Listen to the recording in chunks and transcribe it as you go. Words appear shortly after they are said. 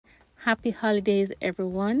Happy holidays,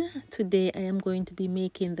 everyone. Today I am going to be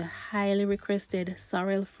making the highly requested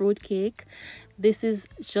sorrel fruit cake. This is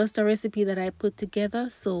just a recipe that I put together,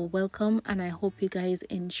 so welcome and I hope you guys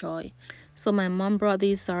enjoy. So my mom brought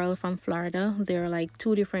these sorrel from Florida. They're like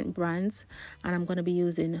two different brands and I'm going to be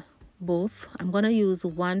using both. I'm going to use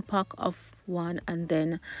 1 pack of one and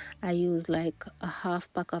then I use like a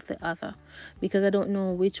half pack of the other because I don't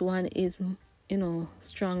know which one is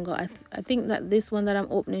stronger. I think that this one that I'm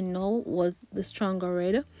opening now was the stronger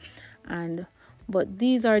red, and but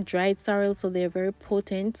these are dried sorrel, so they're very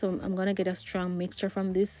potent, so I'm gonna get a strong mixture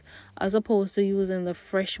from this as opposed to using the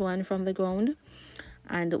fresh one from the ground.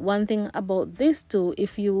 And one thing about this too,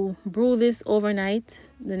 if you brew this overnight,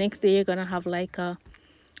 the next day you're gonna have like a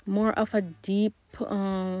more of a deep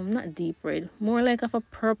not deep red, more like of a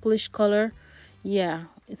purplish color. Yeah,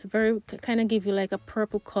 it's very kind of give you like a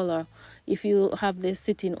purple color if you have this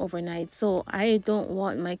sitting overnight. So I don't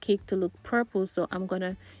want my cake to look purple, so I'm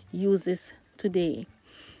gonna use this today.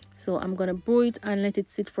 So I'm gonna brew it and let it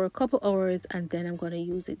sit for a couple hours and then I'm gonna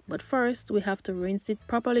use it. But first we have to rinse it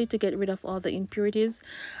properly to get rid of all the impurities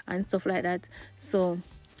and stuff like that. So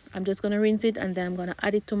I'm just gonna rinse it and then I'm gonna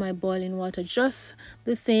add it to my boiling water, just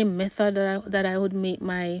the same method that I would make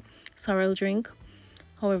my sorrel drink.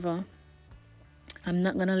 However, I'm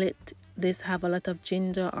not gonna let this have a lot of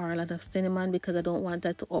ginger or a lot of cinnamon because I don't want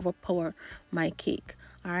that to overpower my cake.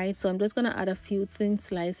 Alright, so I'm just gonna add a few thin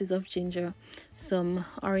slices of ginger, some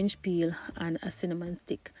orange peel, and a cinnamon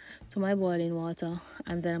stick to my boiling water,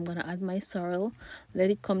 and then I'm gonna add my sorrel,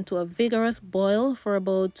 let it come to a vigorous boil for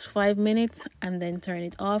about 5 minutes, and then turn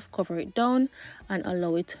it off, cover it down, and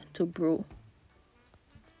allow it to brew.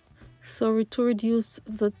 So to reduce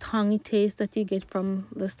the tangy taste that you get from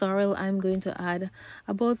the sorrel, I'm going to add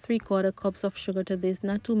about 3/4 cups of sugar to this.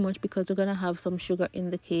 Not too much because we're gonna have some sugar in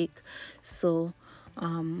the cake. So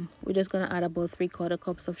we're just gonna add about 3/4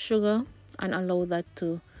 cups of sugar and allow that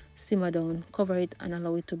to simmer down. Cover it and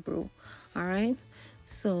allow it to brew. All right.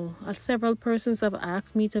 So several persons have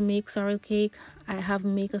asked me to make sorrel cake. I have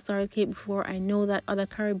made a sorrel cake before. I know that other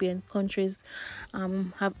Caribbean countries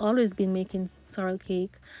have always been making sorrel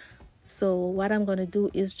cake. So what I'm going to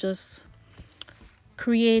do is just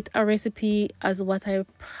create a recipe as what I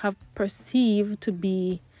have perceived to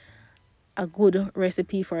be a good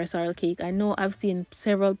recipe for a sorrel cake. I know I've seen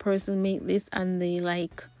several persons make this and they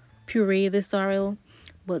like puree the sorrel,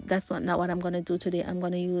 but that's not what I'm going to do today. I'm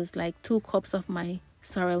going to use like 2 cups of my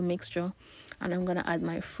sorrel mixture and I'm going to add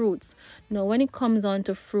my fruits. Now when it comes on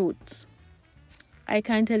to fruits, I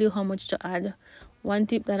can't tell you how much to add. One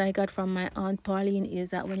tip that I got from my Aunt Pauline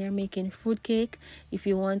is that when you're making fruit cake, if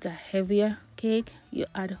you want a heavier cake, you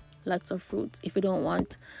add lots of fruits. If you don't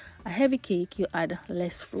want a heavy cake, you add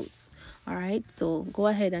less fruits. Alright, so go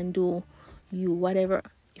ahead and do you whatever.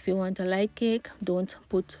 If you want a light cake, don't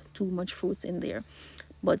put too much fruits in there.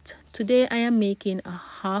 But today I am making a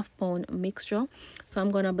 1/2 pound mixture. So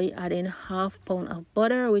I'm going to be adding 1/2 pound of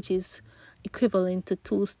butter, which is equivalent to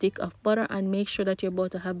 2 sticks of butter, and make sure that your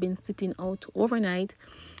butter have been sitting out overnight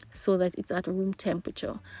so that it's at room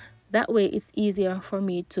temperature. That way it's easier for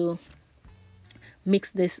me to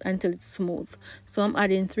mix this until it's smooth. So I'm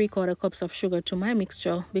adding 3/4 cups of sugar to my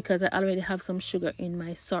mixture because I already have some sugar in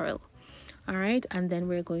my sorrel. All right, and then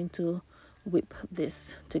we're going to whip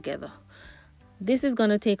this together. This is going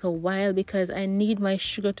to take a while because I need my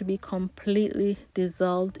sugar to be completely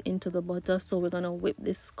dissolved into the butter. So we're going to whip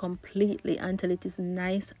this completely until it is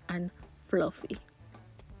nice and fluffy.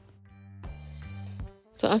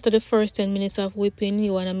 So after the first 10 minutes of whipping,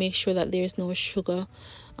 you want to make sure that there's no sugar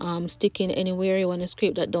sticking anywhere. You want to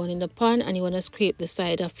scrape that down in the pan and you want to scrape the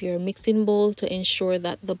side of your mixing bowl to ensure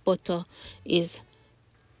that the butter is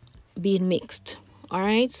being mixed. All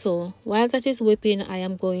right, so while that is whipping, I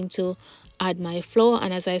am going to add my flour,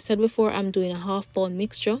 and as I said before, I'm doing a 1/2 pound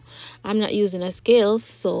mixture. I'm not using a scale,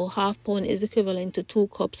 so 1/2 pound is equivalent to 2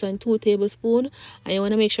 cups and 2 tablespoons, and you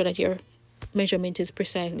want to make sure that your measurement is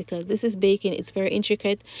precise because this is baking. It's very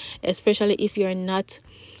intricate, especially if you're not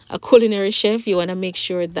a culinary chef. You want to make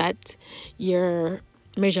sure that your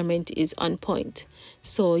measurement is on point.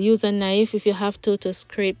 So use a knife if you have to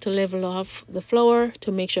scrape to level off the flour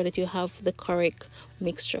to make sure that you have the correct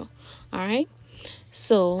mixture. All right,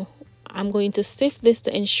 so I'm going to sift this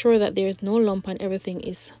to ensure that there is no lump and everything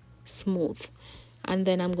is smooth, and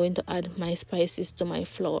then I'm going to add my spices to my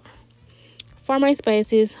flour. For my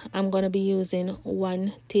spices, I'm going to be using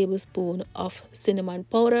 1 tablespoon of cinnamon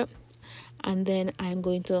powder, and then I'm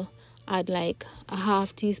going to add like a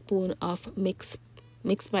 1/2 teaspoon of mixed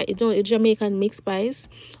mixed spice, you know, Jamaican mixed spice,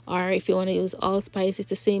 or if you want to use allspice, it's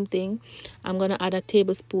the same thing. I'm going to add a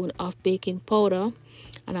tablespoon of baking powder,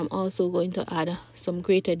 and I'm also going to add some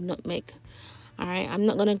grated nutmeg. All right, I'm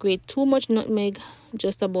not going to grate too much nutmeg,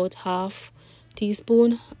 just about half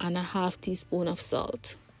teaspoon, and a half teaspoon of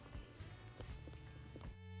salt.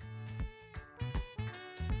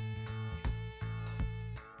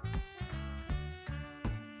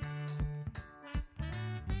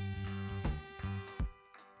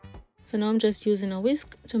 So now I'm just using a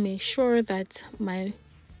whisk to make sure that my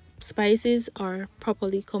spices are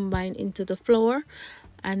properly combined into the flour,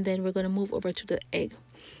 and then we're going to move over to the egg.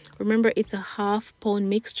 Remember, it's a half-pound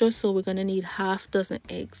mixture, so we're going to need half dozen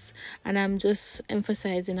eggs, and I'm just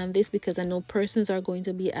emphasizing on this because I know persons are going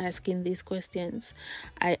to be asking these questions.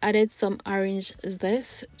 I added some orange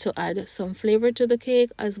zest to add some flavor to the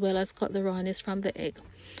cake, as well as cut the rawness from the egg.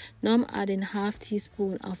 Now I'm adding half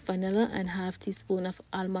teaspoon of vanilla and half teaspoon of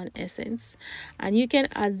almond essence, and you can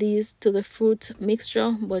add these to the fruit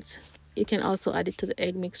mixture, but you can also add it to the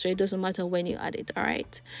egg mixture. It doesn't matter when you add it. All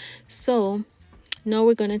right, so now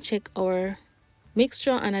we're gonna check our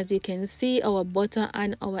mixture, and as you can see, our butter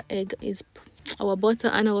and our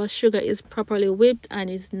sugar is properly whipped and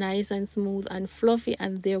is nice and smooth and fluffy,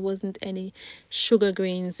 and there wasn't any sugar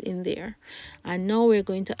grains in there. And now we're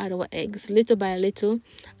going to add our eggs little by little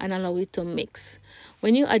and allow it to mix.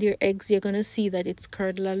 When you add your eggs, you're gonna see that it's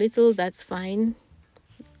curdled a little. That's fine.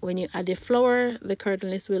 When you add the flour, the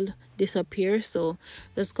curdleness will disappear, so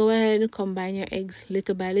just go ahead and combine your eggs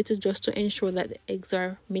little by little, just to ensure that the eggs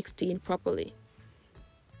are mixed in properly.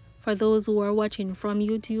 For those who are watching from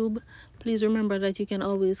YouTube, please remember that you can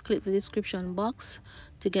always click the description box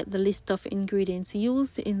to get the list of ingredients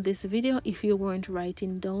used in this video if you weren't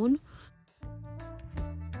writing down.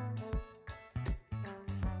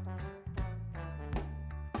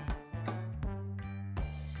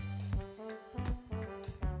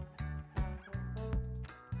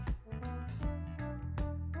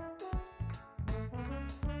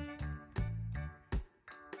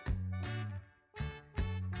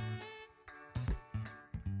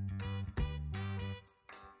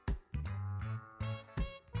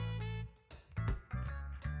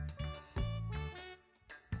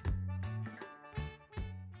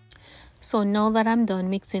 So now that I'm done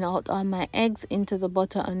mixing out all my eggs into the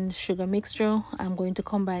butter and sugar mixture, I'm going to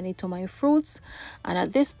combine it to my fruits. And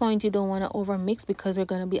at this point, you don't want to over mix because we're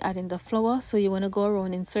going to be adding the flour. So you want to go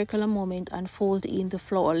around in circular moment and fold in the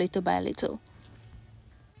flour little by little.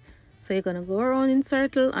 So you're going to go around in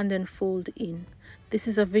circle and then fold in. This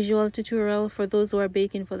is a visual tutorial for those who are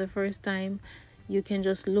baking for the first time. You can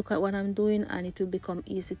just look at what I'm doing and it will become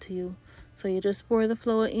easy to you. So you just pour the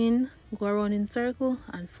flour in, go around in circle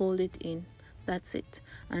and fold it in. That's it,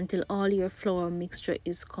 until all your flour mixture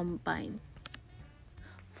is combined.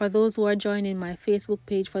 For those who are joining my Facebook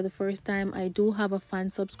page for the first time, I do have a fan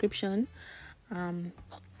subscription.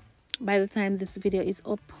 By the time this video is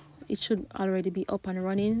up, it should already be up and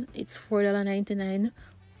running. It's $4.99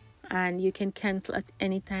 and you can cancel at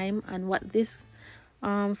any time. And what this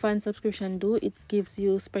fan subscription do, it gives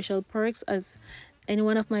you special perks. As any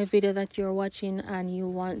one of my video that you're watching and you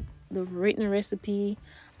want the written recipe,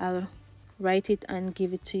 I'll write it and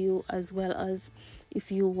give it to you, as well as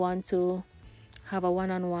if you want to have a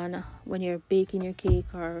one-on-one when you're baking your cake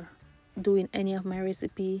or doing any of my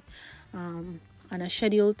recipe on a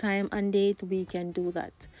scheduled time and date, we can do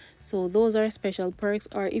that. So those are special perks.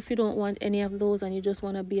 Or if you don't want any of those and you just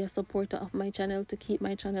want to be a supporter of my channel to keep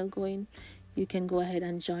my channel going, you can go ahead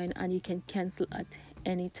and join, and you can cancel at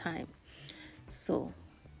any time. So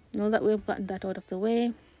now that we've gotten that out of the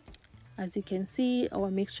way, as you can see, our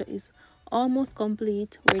mixture is almost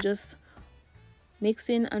complete. We're just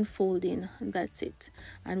mixing and folding, and that's it.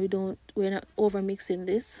 And we're not over mixing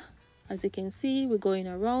this. As you can see, we're going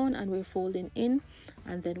around and we're folding in,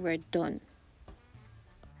 and then we're done.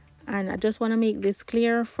 And I just want to make this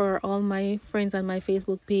clear for all my friends on my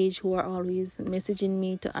Facebook page who are always messaging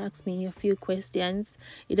me to ask me a few questions.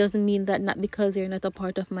 It doesn't mean that, not because you're not a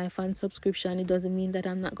part of my fan subscription, it doesn't mean that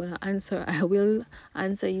I'm not going to answer. I will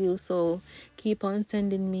answer you. So keep on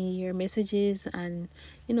sending me your messages, and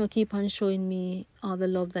keep on showing me all the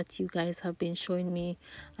love that you guys have been showing me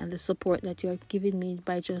and the support that you're giving me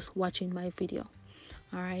by just watching my video.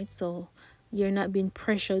 All right, so you're not being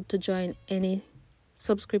pressured to join any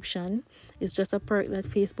subscription. Is just a perk that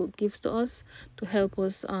Facebook gives to us to help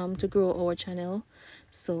us to grow our channel.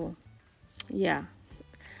 So yeah,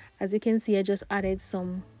 as you can see, I just added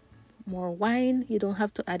some more wine. You don't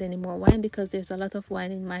have to add any more wine because there's a lot of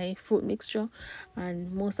wine in my fruit mixture,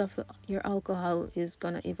 and most of your alcohol is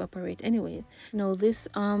gonna evaporate anyway. Now this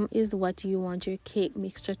is what you want your cake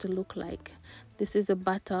mixture to look like. This is a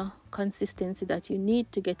batter consistency that you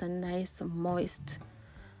need to get a nice moist,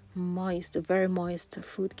 very moist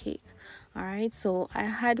fruit cake. All right, so I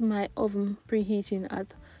had my oven preheating at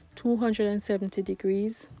 270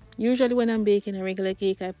 degrees. Usually when I'm baking a regular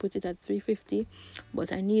cake, I put it at 350,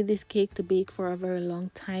 but I need this cake to bake for a very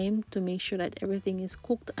long time to make sure that everything is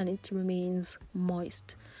cooked and it remains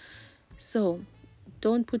moist. So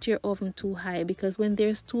don't put your oven too high, because when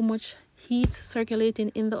there's too much heat circulating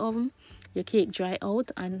in the oven, your cake dry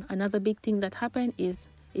out, and another big thing that happens is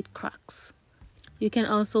it cracks. You can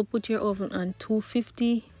also put your oven on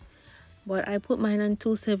 250, but I put mine on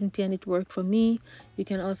 270 and it worked for me. You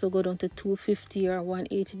can also go down to 250 or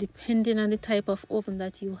 180 depending on the type of oven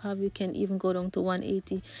that you have. You can even go down to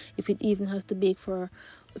 180 if it even has to bake for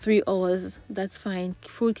 3 hours. That's fine.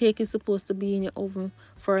 Fruit cake is supposed to be in your oven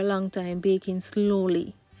for a long time, baking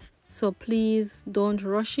slowly. So please don't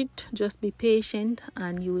rush it. Just be patient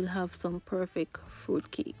and you will have some perfect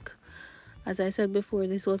fruit cake. As I said before,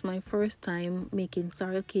 this was my first time making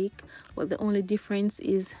sorrel cake, but the only difference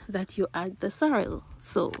is that you add the sorrel.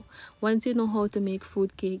 So once you know how to make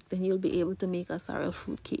fruit cake, then you'll be able to make a sorrel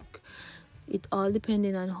fruit cake. It all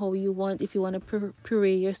depending on how you want. If you want to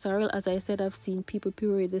puree your sorrel, as I said, I've seen people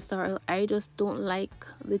puree the sorrel. I just don't like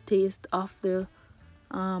the taste of the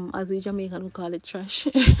as we Jamaican we call it trash.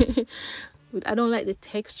 I don't like the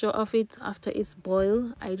texture of it after it's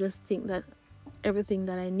boiled. I just think that everything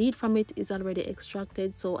that I need from it is already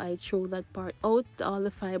extracted, so I throw that part out. All the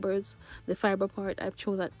fibers, the fiber part, I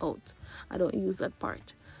throw that out. I don't use that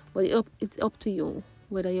part, but it's up to you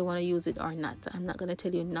whether you want to use it or not. I'm not going to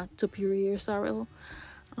tell you not to puree your sorrel.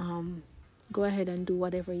 Go ahead and do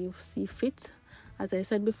whatever you see fit. As I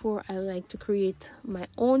said before, I like to create my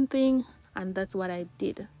own thing, and that's what I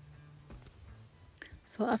did.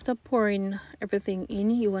 So after pouring everything in,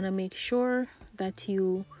 you want to make sure that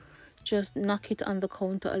you just knock it on the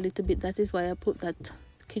counter a little bit. That is why I put that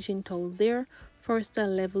kitchen towel there. First I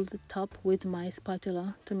level the top with my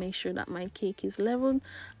spatula to make sure that my cake is leveled,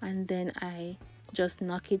 and then I just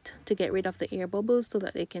knock it to get rid of the air bubbles so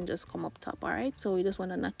that they can just come up top. All right, so you just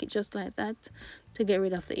want to knock it just like that to get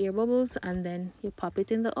rid of the air bubbles, and then you pop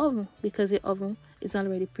it in the oven because the oven is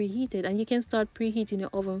already preheated. And you can start preheating your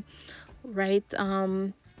oven right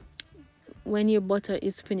when your butter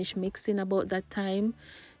is finished mixing. About that time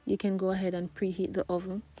you can go ahead and preheat the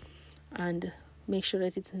oven and make sure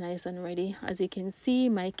that it's nice and ready. As you can see,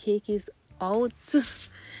 my cake is out.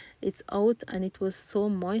 It's out and it was so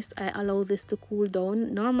moist. I allow this to cool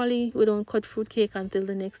down. Normally we don't cut fruit cake until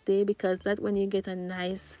the next day because that's when you get a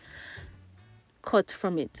nice cut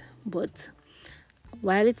from it. But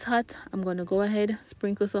while it's hot, I'm going to go ahead,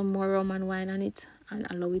 sprinkle some more rum and wine on it and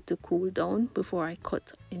allow it to cool down before I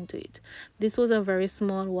cut into it. This was a very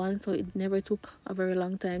small one, so it never took a very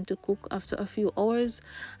long time to cook. After a few hours,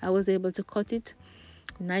 I was able to cut it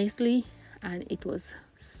nicely and it was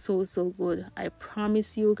so good. I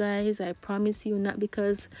promise you guys, I promise you, not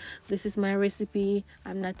because this is my recipe,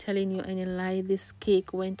 I'm not telling you any lie, this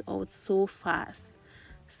cake went out so fast,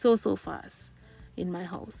 so fast in my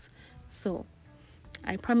house. So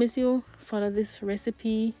I promise you, follow this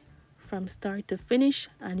recipe from start to finish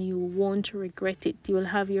and you won't regret it. You will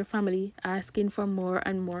have your family asking for more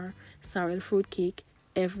and more sorrel fruit cake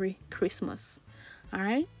every Christmas. All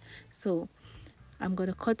right, so I'm going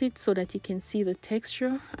to cut it so that you can see the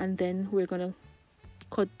texture, and then we're going to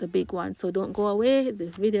cut the big one. So don't go away, the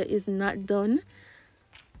video is not done.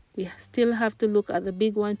 We still have to look at the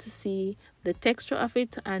big one to see the texture of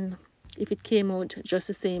it and if it came out just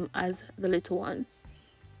the same as the little one.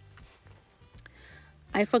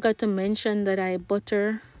 I forgot to mention that I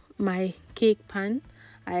butter my cake pan.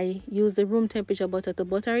 I use the room temperature butter to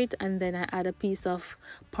butter it, and then I add a piece of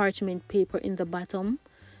parchment paper in the bottom.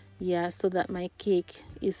 Yeah, so that my cake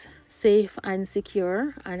is safe and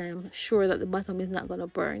secure, and I'm sure that the bottom is not going to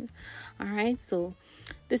burn. All right, so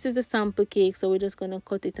this is a sample cake, so we're just going to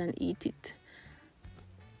cut it and eat it.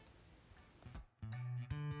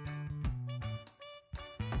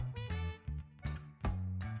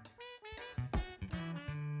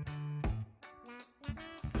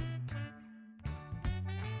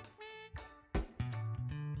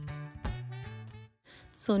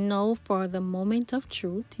 So now for the moment of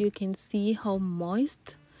truth, you can see how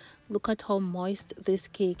moist, look at how moist this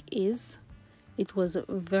cake is. It was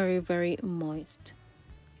very moist.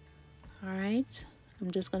 All right,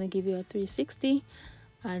 I'm just going to give you a 360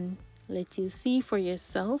 and let you see for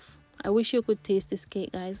yourself. I wish you could taste this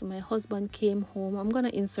cake, guys. My husband came home. I'm gonna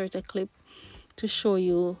insert a clip to show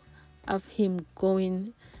you of him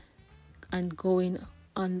going and going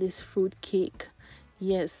on this fruit cake.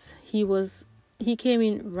 Yes, he came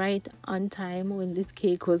in right on time when this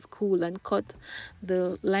cake was cool and cut.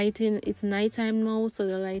 The lighting, it's nighttime now, so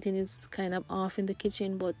the lighting is kind of off in the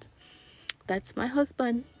kitchen, but that's my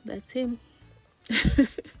husband. That's him.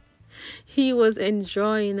 He was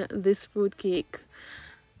enjoying this fruit cake.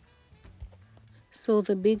 So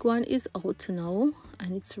the big one is out now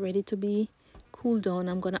and it's ready to be cooled down.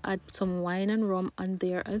 I'm gonna add some wine and rum on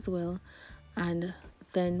there as well, and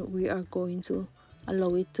then we are going to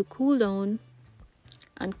allow it to cool down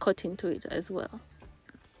and cut into it as well.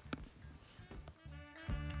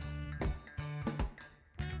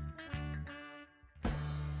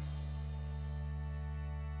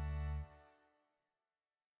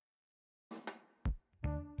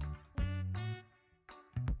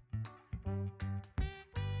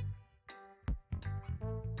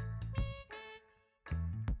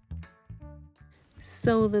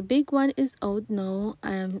 So the big one is out now.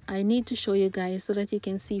 I need to show you guys so that you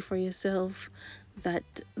can see for yourself that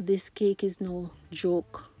this cake is no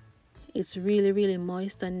joke. It's really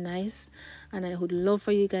moist and nice, and I would love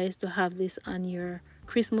for you guys to have this on your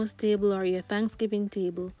Christmas table or your Thanksgiving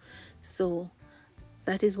table. So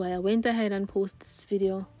that is why I went ahead and posted this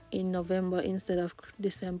video in November instead of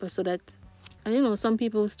December, so that, and you know, some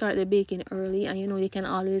people start the baking early, and you know, you can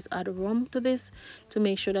always add rum to this to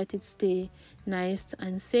make sure that it stay nice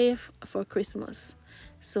and safe for Christmas.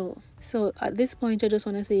 So at this point, I just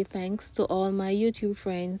want to say thanks to all my YouTube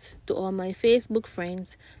friends, to all my Facebook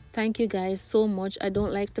friends. Thank you guys so much. I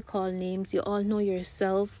don't like to call names. You all know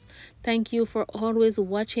yourselves. Thank you for always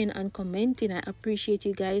watching and commenting. I appreciate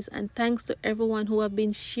you guys. And thanks to everyone who have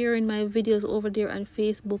been sharing my videos over there on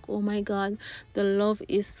Facebook. Oh my God, the love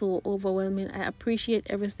is so overwhelming. I appreciate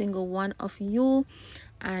every single one of you.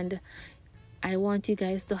 And I want you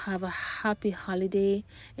guys to have a happy holiday.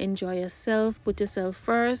 Enjoy yourself. Put yourself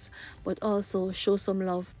first. But also show some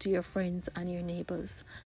love to your friends and your neighbors.